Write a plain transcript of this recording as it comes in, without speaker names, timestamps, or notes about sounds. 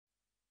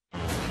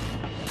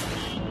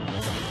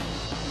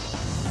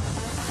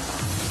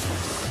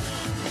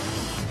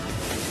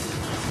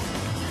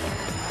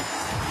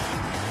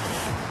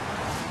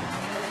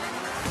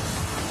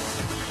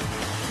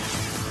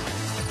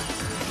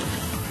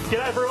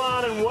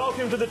everyone, and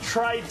welcome to the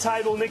Trade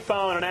Table. Nick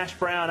Bowen and Ash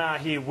Brown are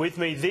here with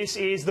me. This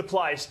is the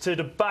place to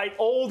debate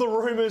all the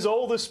rumours,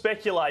 all the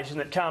speculation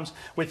that comes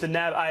with the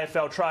NAB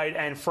AFL trade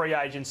and free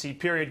agency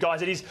period.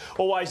 Guys, it is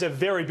always a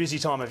very busy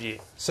time of year.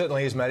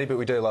 Certainly is, Matty, but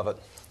we do love it.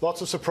 Lots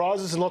of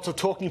surprises and lots of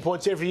talking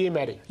points every year,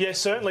 Matty. Yes,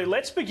 certainly.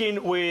 Let's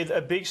begin with a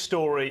big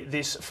story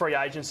this free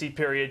agency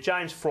period.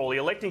 James Frawley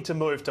electing to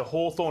move to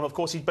Hawthorn. Of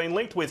course, he's been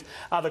linked with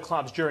other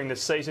clubs during the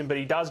season, but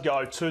he does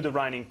go to the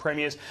reigning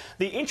premiers.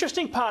 The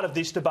interesting part of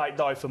this debate,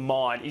 though, for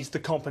mine, is the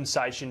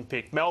compensation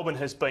pick. Melbourne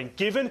has been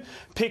given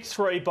pick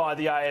 3 by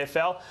the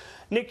AFL.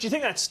 Nick, do you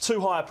think that's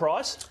too high a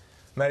price?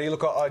 Matty,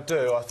 look, I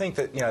do. I think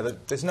that,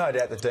 there's no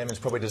doubt the Demons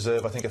probably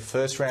deserve, I think, a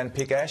first-round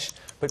pick, Ash,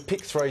 but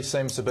pick 3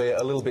 seems to be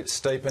a little bit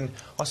steep, and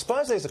I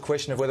suppose there's a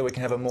question of whether we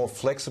can have a more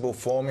flexible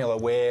formula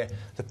where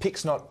the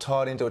pick's not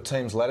tied into a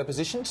team's ladder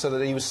position, so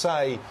that he was,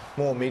 say,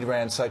 more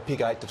mid-round, say,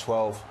 pick 8 to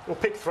 12. Well,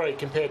 pick 3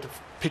 compared to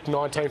pick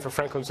 19 for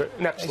Franklin's an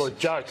absolute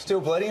joke.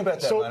 Still bleeding about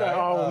that, mate.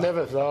 I'll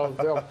never.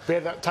 I'll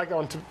take that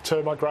one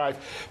to my grave.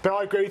 But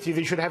I agree with you.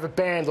 They should have a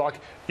band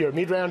like you're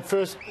mid-round,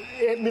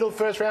 middle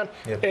first round,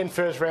 end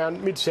first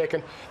round,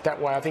 mid-second.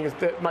 That way, I think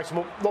it makes it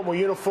a lot more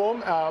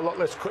uniform, a lot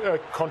less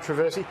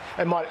controversy,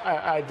 and might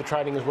aid the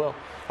trading as well.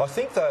 I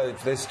think, though,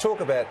 there's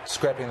talk about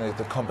scrapping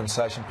the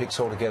compensation picks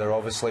altogether,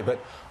 obviously, but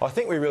I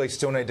think we really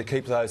still need to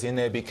keep those in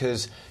there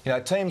because,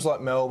 teams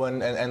like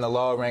Melbourne and the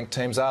lower-ranked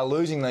teams are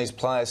losing these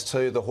players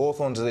to the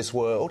Hawthorns of this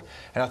world,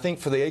 and I think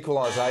for the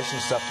equalisation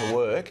stuff to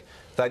work,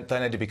 they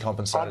need to be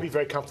compensated. I'd be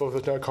very comfortable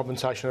if there's no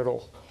compensation at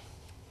all.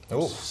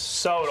 Ooh.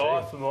 So would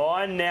I for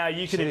mine. Now,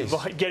 you can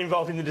get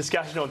involved in the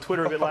discussion on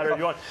Twitter a bit later if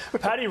you want.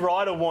 Paddy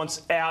Ryder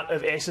wants out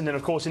of Essendon,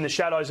 of course, in the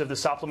shadows of the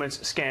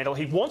supplements scandal.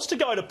 He wants to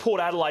go to Port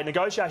Adelaide,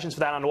 negotiations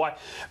for that underway.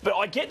 But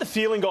I get the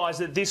feeling, guys,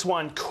 that this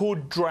one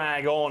could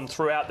drag on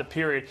throughout the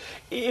period.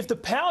 If the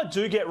Power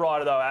do get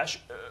Ryder, though, Ash,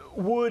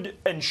 would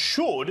and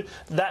should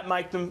that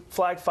make them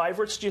flag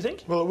favourites, do you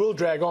think? Well, it will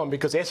drag on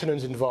because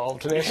Essendon's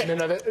involved. And Essendon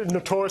are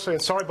notoriously,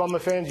 and sorry, Bomber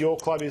fans, your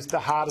club is the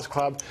hardest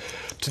club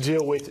to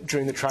deal with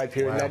during the trade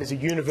period. Wow. And that is a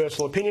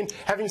universal opinion.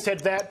 Having said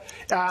that,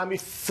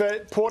 if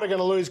Port are going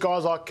to lose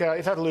guys like,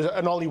 if they have to lose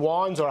an Ollie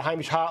Wines or a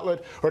Hamish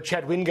Hartlett or a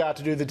Chad Wingard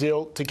to do the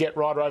deal to get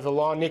Ryder over the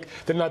line, Nick,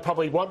 then they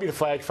probably won't be the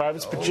flag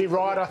favourites. But gee,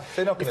 Ryder,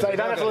 if they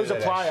don't have to lose a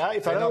player,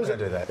 if they don't lose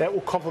it, that will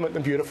complement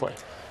them beautifully.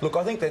 Look,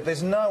 I think that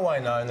there's no way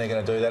known they're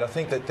going to do that. I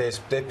think that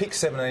their pick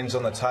 17's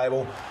on the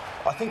table.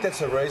 I think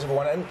that's a reasonable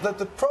one. And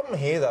the problem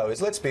here, though,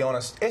 is, let's be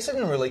honest,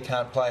 Essendon really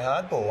can't play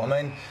hardball.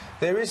 I mean,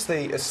 there is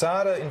the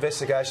ASADA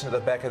investigation at the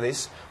back of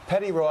this.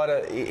 Paddy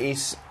Ryder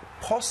is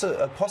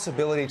a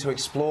possibility to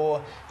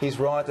explore his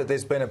right that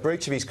there's been a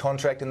breach of his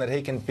contract and that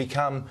he can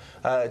become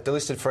a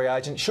delisted free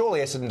agent.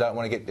 Surely Essendon don't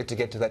want to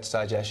get to that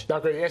stage, Ash. No, I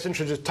agree. Essendon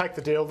should just take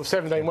the deal, the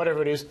 17,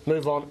 whatever it is,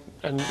 move on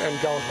and go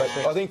on to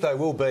that. I think they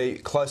will be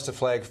close to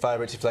flag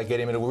favourites if they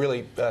get him. It'll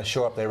really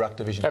shore up their ruck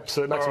division.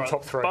 Absolutely, makes them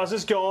top 3.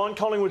 Buzzers go on.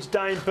 Collingwood's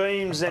Dane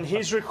Beams and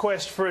his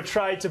request for a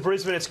trade to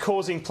Brisbane. It's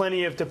causing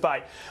plenty of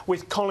debate,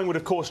 with Collingwood,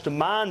 of course,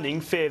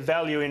 demanding fair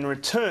value in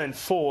return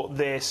for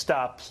their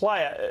star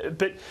player.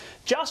 But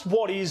just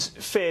what is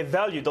fair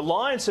value? The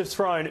Lions have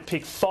thrown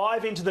pick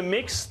 5 into the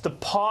mix. The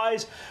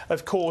Pies,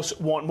 of course,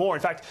 want more.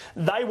 In fact,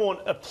 they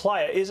want a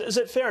player. Is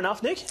it fair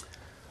enough, Nick?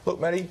 Look,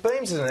 Matty,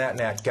 Beams is an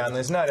out-and-out gun.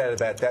 There's no doubt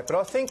about that. But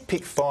I think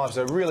pick 5's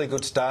a really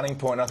good starting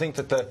point. I think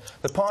that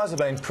the Pies have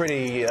been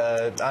pretty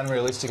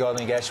unrealistic, I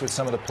think, Ash, with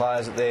some of the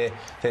players that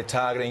they're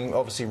targeting.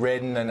 Obviously,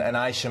 Redden and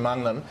Aish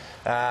among them.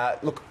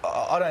 Look,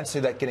 I don't see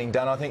that getting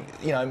done. I think,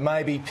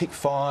 maybe pick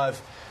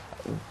 5...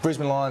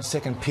 Brisbane Lions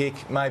second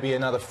pick, maybe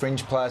another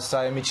fringe player,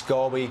 say Mitch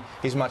Golby,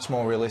 is much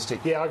more realistic.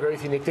 Yeah, I agree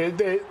with you, Nick.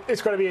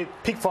 It's got to be a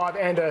pick 5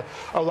 and a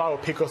lower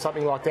pick or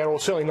something like that, or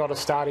certainly not a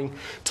starting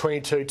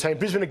 22 team.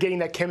 Brisbane are getting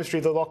that chemistry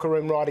of the locker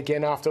room right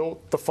again after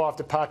all the 5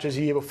 departures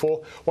the year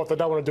before. What they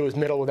don't want to do is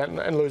meddle with that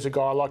and lose a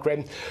guy like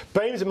Redden.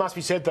 Beams, it must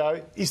be said,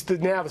 though, is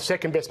now the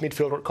second best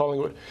midfielder at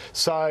Collingwood.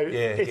 So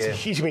he's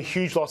going to be a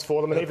huge loss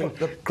for them. And even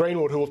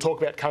Greenwood, who we'll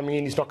talk about coming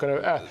in, is not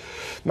going to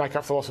make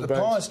up for the loss of Beams.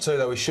 The Pies, too,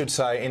 though, we should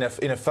say, in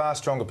a far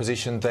stronger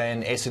position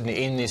than Essendon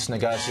in this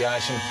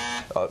negotiation,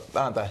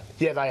 aren't they?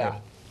 Yeah, they are.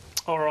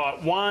 All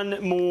right,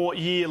 one more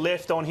year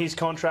left on his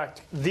contract.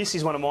 This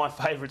is one of my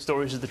favourite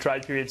stories of the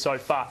trade period so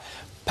far.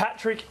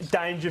 Patrick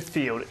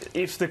Dangerfield.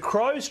 If the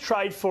Crows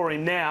trade for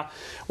him now,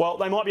 well,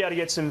 they might be able to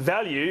get some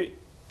value.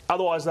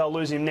 Otherwise, they'll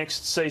lose him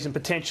next season,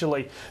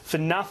 potentially for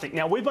nothing.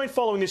 Now, we've been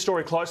following this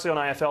story closely on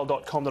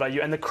afl.com.au,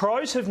 and the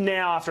Crows have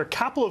now, after a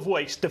couple of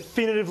weeks,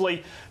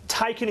 definitively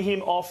taken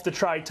him off the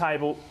trade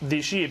table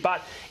this year.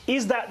 But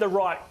is that the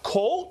right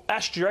call?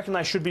 Ash, do you reckon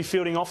they should be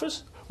fielding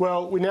offers?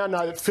 Well, we now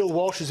know that Phil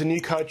Walsh is the new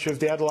coach of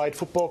the Adelaide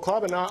Football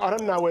Club, and I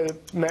don't know where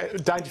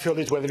Dangerfield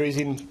is, whether he's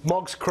in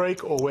Moggs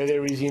Creek or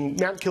whether he's in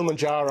Mount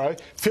Kilimanjaro.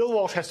 Phil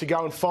Walsh has to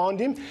go and find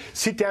him,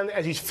 sit down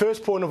as his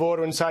first point of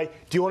order and say,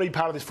 do you want to be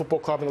part of this football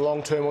club in the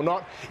long term or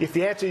not? If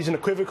the answer isn't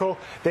equivocal,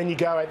 then you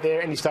go out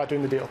there and you start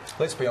doing the deal.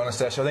 Let's be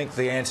honest, Ash, I think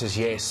the answer is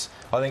yes.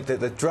 I think that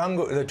the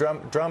jungle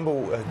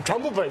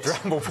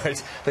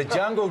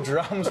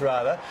drums,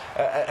 rather,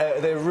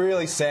 they're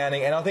really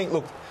sounding. And I think,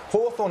 look,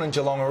 Hawthorn and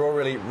Geelong are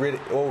already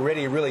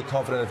really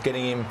confident of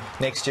getting him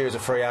next year as a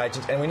free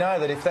agent. And we know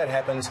that if that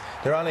happens,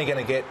 they're only going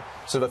to get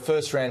sort of a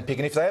first-round pick.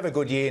 And if they have a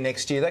good year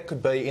next year, that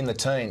could be in the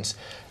teens.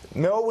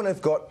 Melbourne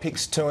have got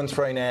picks 2 and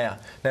 3 now.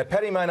 Now,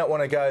 Paddy may not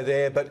want to go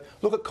there, but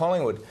look at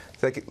Collingwood.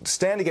 They could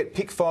stand to get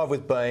pick 5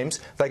 with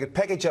Beams. They could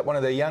package up one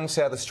of their young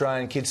South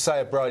Australian kids,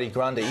 say a Brodie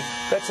Grundy.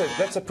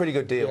 That's a pretty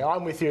good deal. Yeah,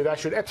 I'm with you. They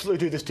should absolutely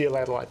do this deal,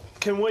 Adelaide.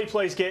 Can we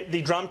please get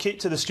the drum kit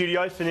to the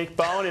studio for Nick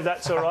Bowen, if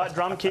that's all right?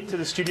 Drum kit to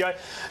the studio.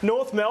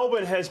 North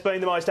Melbourne has been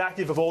the most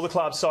active of all the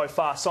clubs so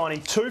far,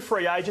 signing 2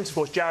 free agents, of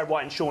course, Jared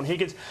Waite and Sean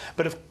Higgins.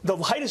 But if the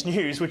latest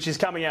news, which is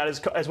coming out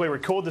as we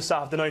record this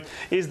afternoon,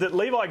 is that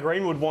Levi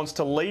Greenwood wants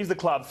to leave the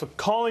club for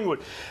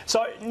Collingwood.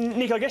 So,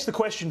 Nick, I guess the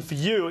question for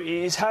you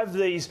is, have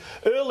these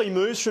early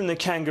moves from the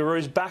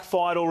Kangaroos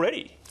backfired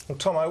already? Well,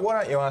 Tomo, why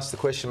don't you ask the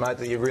question, mate,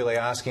 that you're really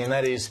asking, and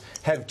that is,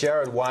 have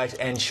Jared Waite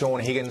and Sean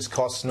Higgins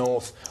cost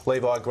North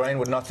Levi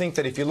Greenwood? And I think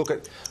that if you look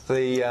at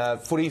the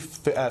footy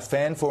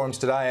fan forums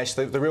today, Ash,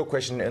 the real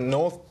question in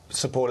North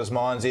supporters'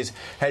 minds is,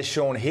 has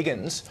Sean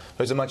Higgins,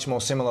 who's a much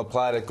more similar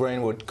player to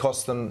Greenwood,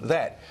 cost them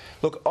that?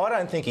 Look, I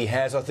don't think he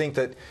has. I think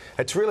that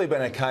it's really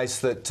been a case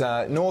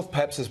that North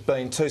perhaps has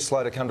been too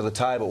slow to come to the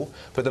table,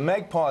 but the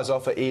Magpies'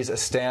 offer is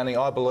astounding.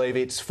 I believe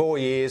it's 4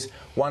 years,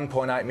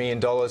 $1.8 million.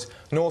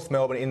 North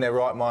Melbourne, in their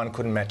right mind,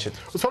 couldn't match it.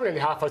 It was probably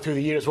only halfway through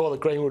the year as well that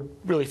Greenwood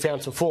really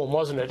found some form,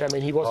 wasn't it? I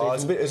mean, he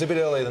wasn't. It was a bit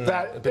earlier than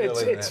that.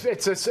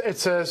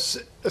 It's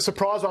a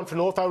surprise one for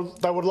North.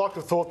 They would like to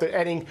have thought that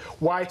adding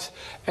Waite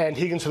and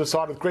Higgins to the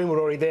side with Greenwood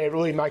already there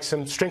really makes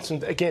them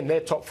strengthen, again,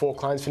 their top 4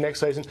 claims for next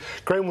season.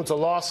 Greenwood's a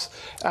loss.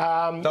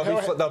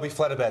 They'll be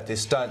flat about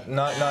this. No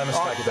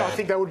mistake about it. I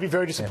think they would be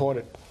very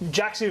disappointed. Yeah.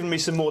 Jack's given me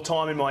some more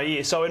time in my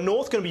ear. So are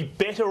North going to be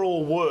better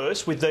or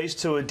worse with these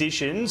 2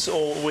 additions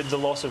or with the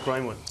loss of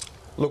Greenwood?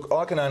 Look,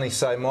 I can only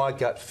say my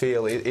gut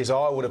feel is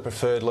I would have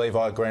preferred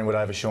Levi Greenwood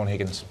over Sean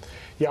Higgins.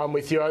 Yeah, I'm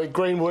with you.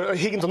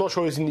 Higgins, I'm not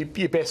sure he's in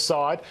your best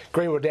side.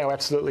 Greenwood now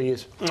absolutely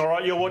is. All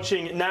right, you're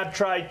watching NAB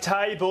Trade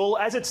Table.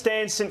 As it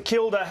stands, St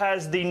Kilda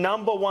has the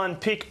 #1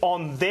 pick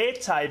on their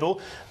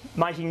table,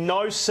 making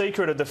no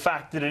secret of the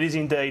fact that it is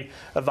indeed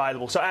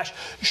available. So, Ash,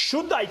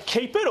 should they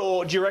keep it,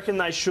 or do you reckon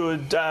they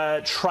should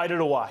trade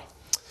it away?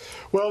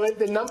 Well,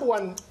 their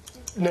 #1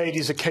 need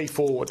is a key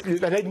forward.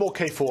 They need more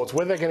key forwards.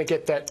 Whether they're going to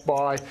get that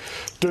by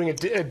doing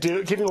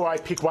giving away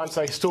pick 1,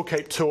 so they still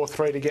keep 2 or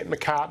 3 to get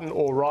McCartan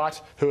or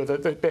Wright, who are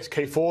the best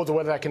key forwards, or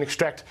whether they can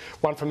extract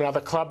one from another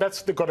club.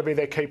 That's got to be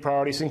their key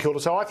priorities in Kilda.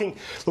 So I think,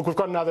 look, we've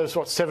got another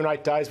 7 or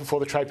 8 days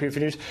before the trade period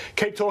finishes.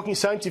 Keep talking,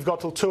 Saints. You've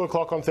got till 2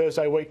 o'clock on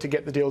Thursday week to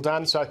get the deal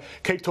done. So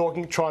keep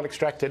talking, try and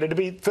extract it. It'll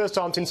be the first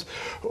time since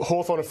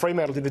Hawthorn and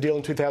Fremantle did the deal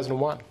in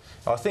 2001.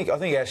 I think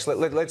Ash,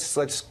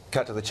 let's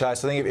cut to the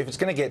chase. I think if it's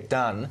going to get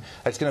done,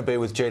 it's going to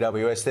be with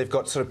GWS. They've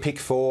got sort of pick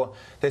 4.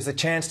 There's a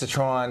chance to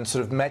try and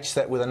sort of match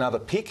that with another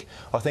pick.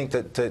 I think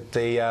that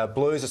the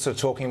Blues are sort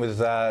of talking with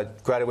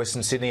Greater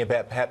Western Sydney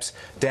about perhaps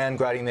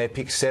downgrading their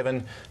pick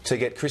 7 to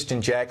get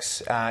Christian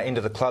Jacks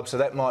into the club. So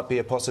that might be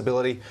a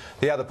possibility.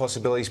 The other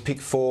possibility is pick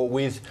 4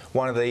 with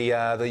one of the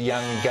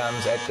young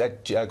guns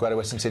at Greater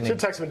Western Sydney. It should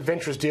take some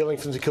adventurous dealing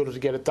from St Kilda to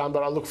get it done,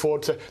 but I look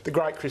forward to the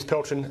great Chris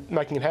Pelchin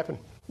making it happen.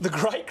 The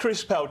great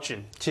Chris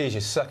Pelchin. Geez, you're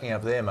sucking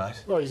up there,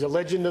 mate. Well, he's a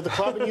legend of the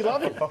club and you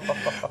love him.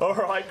 All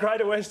right,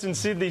 Greater Western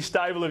Sydney's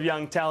stable of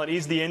young talent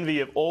is the envy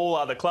of all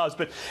other clubs,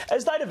 but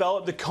as they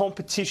develop, the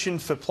competition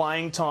for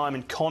playing time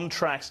and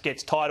contracts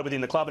gets tighter within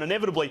the club, and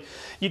inevitably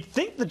you'd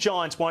think the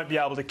Giants won't be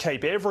able to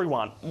keep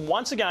everyone.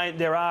 Once again,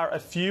 there are a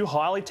few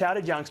highly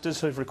touted youngsters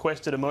who've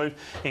requested a move,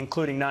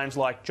 including names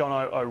like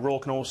Jono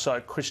O'Rourke and also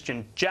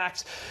Christian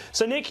Jacks.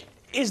 So, Nick,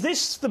 is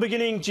this the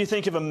beginning, do you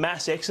think, of a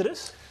mass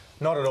exodus?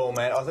 Not at all,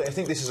 man. I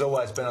think this has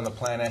always been on the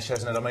plan, Ash,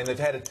 hasn't it? I mean, they've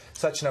had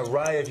such an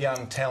array of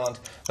young talent.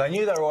 They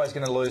knew they were always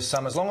going to lose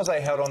some. As long as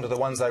they held on to the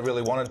ones they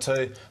really wanted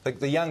to,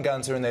 the young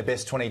guns are in their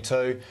best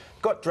 22.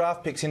 Got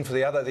draft picks in for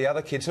the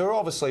other kids who are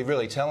obviously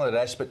really talented,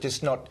 Ash, but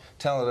just not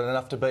talented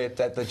enough to be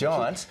at the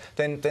Giants,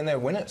 then they're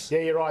winners.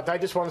 Yeah, you're right. They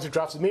just wanted to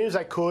draft as many as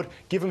they could,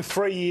 give them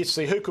 3 years to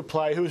see who could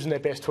play, who was in their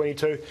best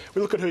 22.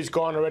 We look at who's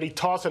gone already.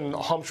 Tyson and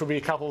Homsch will be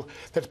a couple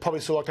that's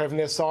probably still like to have on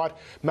their side.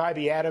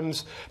 Maybe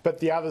Adams, but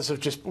the others have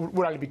just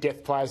would only be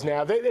depth players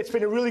now. It's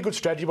been a really good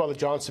strategy by the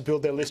Giants to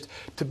build their list,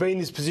 to be in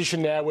this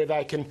position now where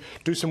they can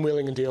do some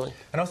wheeling and dealing.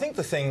 And I think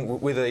the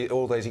thing with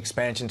all these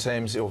expansion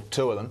teams, or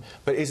two of them,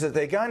 but is that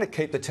they're going to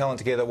keep the talent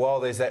together while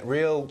there's that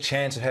real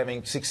chance of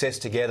having success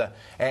together.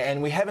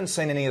 And we haven't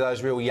seen any of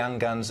those real young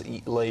guns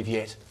leave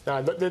yet.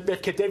 No, but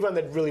they've kept everyone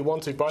that really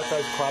wants to, both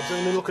those clubs.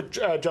 And then look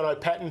at John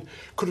O'Patten,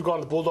 could have gone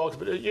to the Bulldogs,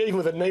 but even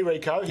with a knee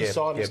reco, he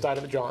signed and stayed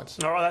at the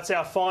Giants. All right, that's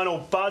our final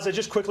buzzer.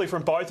 Just quickly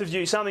from both of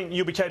you, something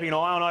you'll be keeping an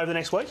eye on over the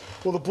next week?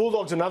 Well, the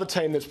Bulldogs, another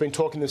team that's been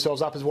talking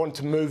themselves up, has wanted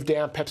to move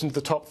down perhaps into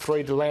the top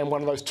three to land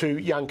one of those two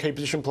young key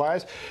position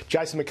players.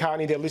 Jason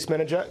McCartney, their list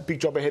manager, big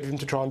job ahead of him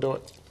to try and do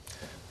it.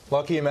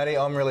 Like you, Matty,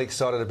 I'm really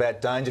excited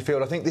about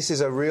Dangerfield. I think this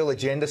is a real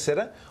agenda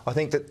setter. I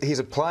think that he's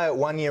a player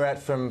 1 year out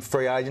from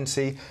free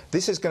agency.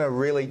 This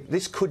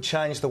could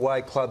change the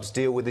way clubs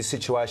deal with this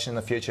situation in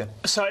the future.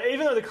 So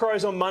even though the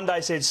Crows on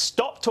Monday said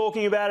stop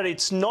talking about it,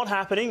 it's not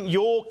happening,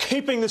 you're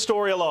keeping the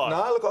story alive?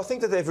 No, look, I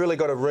think that they've really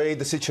got to read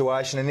the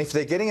situation, and if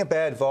they're getting a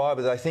bad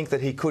vibe, they think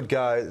that he could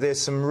go,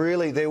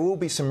 there will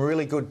be some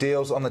really good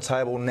deals on the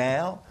table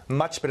now,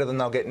 much better than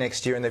they'll get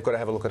next year, and they've got to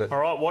have a look at it. All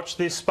right, watch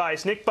this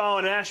space. Nick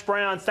Bowen and Ash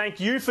Brown, thank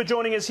you for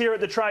joining us here at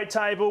the trade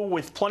table,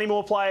 with plenty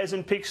more players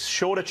and picks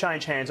sure to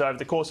change hands over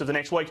the course of the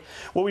next week.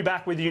 We'll be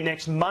back with you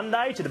next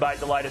Monday to debate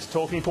the latest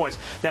talking points.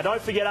 Now,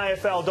 don't forget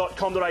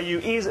AFL.com.au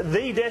is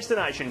the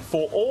destination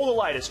for all the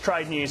latest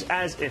trade news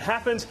as it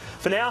happens.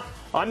 For now,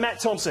 I'm Matt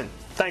Thompson.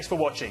 Thanks for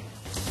watching.